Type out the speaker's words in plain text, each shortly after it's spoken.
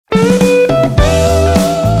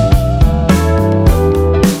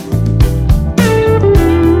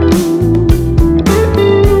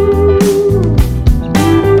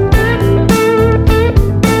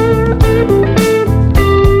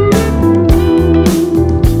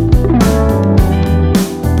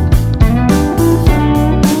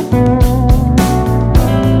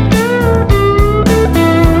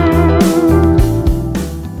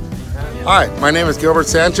My name is Gilbert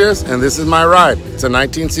Sanchez, and this is my ride. It's a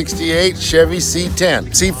 1968 Chevy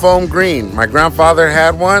C10 Seafoam green. My grandfather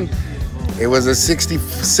had one. It was a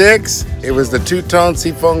 66. It was the two-tone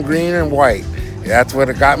Seafoam green and white. That's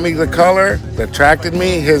what got me the color, that attracted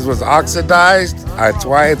me. His was oxidized. That's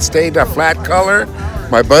why it stayed a flat color.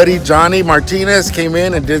 My buddy Johnny Martinez came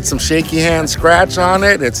in and did some shaky hand scratch on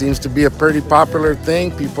it. It seems to be a pretty popular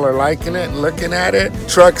thing. People are liking it and looking at it.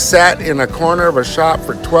 Truck sat in a corner of a shop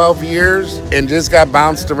for 12 years and just got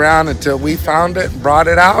bounced around until we found it and brought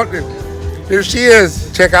it out. And here she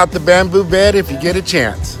is. Check out the bamboo bed if you get a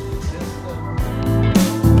chance.